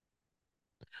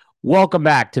Welcome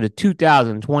back to the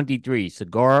 2023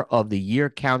 Cigar of the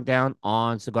Year countdown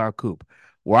on Cigar Coop,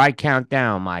 where I count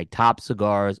down my top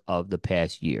cigars of the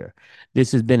past year.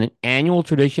 This has been an annual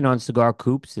tradition on Cigar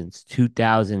Coop since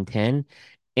 2010,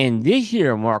 and this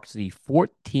year marks the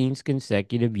 14th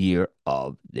consecutive year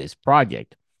of this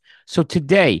project. So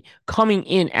today, coming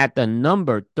in at the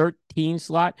number 13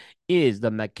 slot is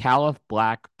the Micallef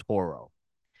Black Toro.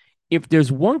 If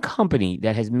there's one company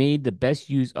that has made the best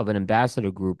use of an ambassador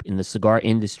group in the cigar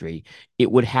industry, it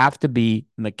would have to be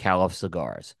Micallef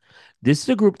Cigars. This is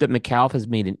a group that Micallef has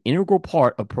made an integral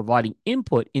part of providing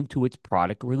input into its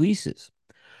product releases.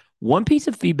 One piece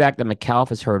of feedback that Micallef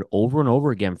has heard over and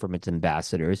over again from its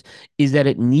ambassadors is that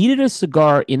it needed a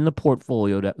cigar in the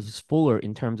portfolio that was fuller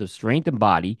in terms of strength and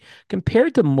body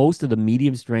compared to most of the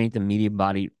medium strength and medium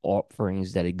body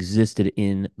offerings that existed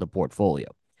in the portfolio.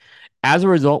 As a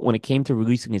result, when it came to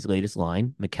releasing his latest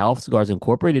line, Micallef Cigars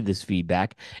incorporated this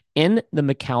feedback, and the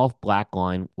Micallef Black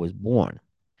line was born.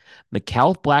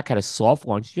 Micallef Black had a soft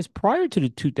launch just prior to the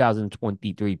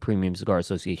 2023 Premium Cigar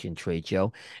Association trade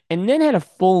show, and then had a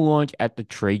full launch at the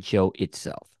trade show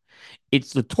itself.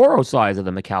 It's the Toro size of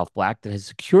the Micallef Black that has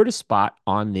secured a spot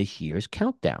on this year's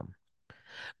countdown.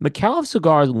 Micallef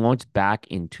Cigars launched back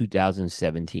in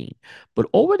 2017, but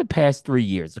over the past 3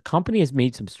 years, the company has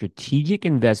made some strategic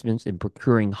investments in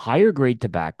procuring higher grade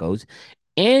tobaccos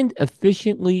and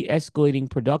efficiently escalating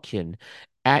production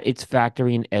at its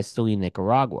factory in Esteli,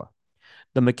 Nicaragua.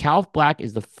 The Micallef Black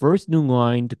is the first new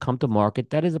line to come to market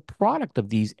that is a product of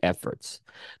these efforts.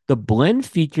 The blend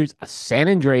features a San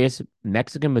Andreas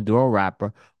Mexican Maduro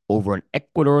wrapper over an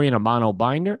Ecuadorian Habano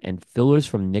binder and fillers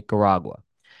from Nicaragua.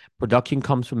 Production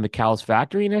comes from Micallef's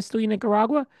factory in Esteli,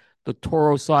 Nicaragua. The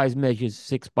Toro size measures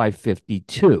 6 by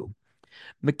 52.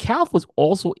 Micallef was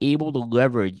also able to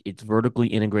leverage its vertically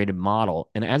integrated model,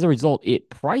 and as a result,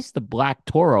 it priced the Black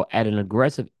Toro at an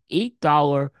aggressive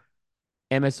 $8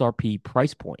 MSRP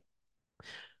price point.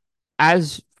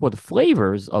 As for the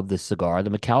flavors of this cigar, the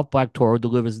Micallef Black Toro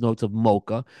delivers notes of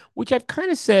mocha, which I've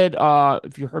kind of said,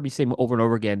 if you heard me say over and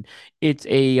over again, it's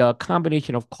a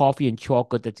combination of coffee and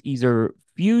chocolate that's either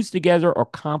fused together or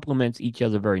complements each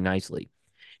other very nicely.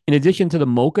 In addition to the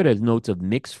mocha, there's notes of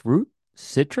mixed fruit,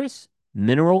 citrus,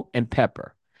 mineral, and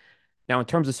pepper. Now, in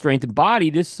terms of strength and body,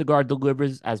 this cigar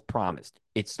delivers as promised.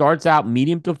 It starts out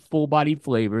medium to full body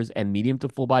flavors and medium to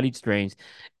full bodied strains,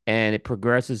 and it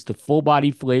progresses to full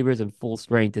body flavors and full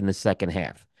strength in the second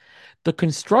half. The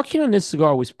construction on this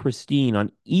cigar was pristine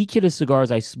on each of the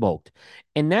cigars I smoked,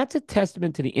 and that's a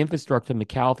testament to the infrastructure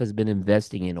Micallef has been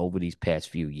investing in over these past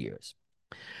few years.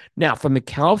 Now, for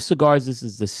Micallef Cigars, this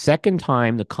is the second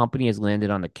time the company has landed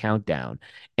on the countdown,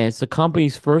 and it's the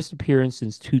company's first appearance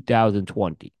since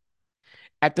 2020.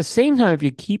 At the same time, if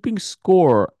you're keeping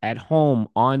score at home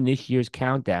on this year's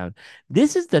countdown,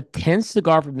 this is the 10th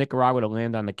cigar from Nicaragua to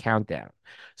land on the countdown.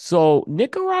 So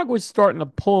Nicaragua is starting to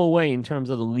pull away in terms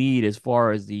of the lead as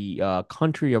far as the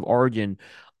country of origin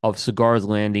of cigars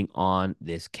landing on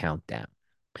this countdown.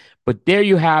 But there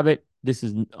you have it. This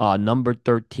is number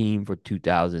 13 for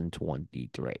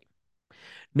 2023.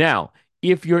 Now,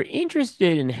 if you're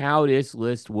interested in how this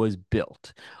list was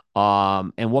built,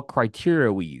 and what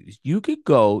criteria we used, you could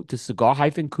go to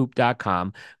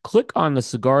cigar-coop.com, click on the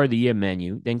Cigar of the Year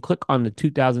menu, then click on the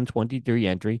 2023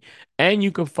 entry, and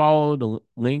you can follow the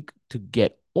link to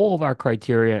get all of our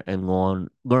criteria and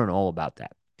learn all about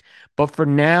that. But for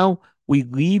now, we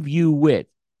leave you with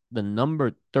the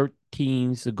number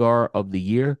 13 cigar of the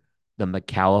year, the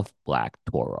Micallef Black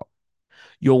Toro.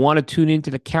 You'll want to tune into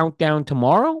the countdown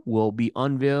tomorrow. We'll be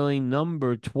unveiling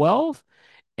number 12.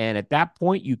 And at that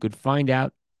point, you could find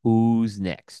out who's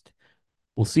next.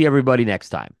 We'll see everybody next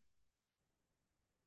time.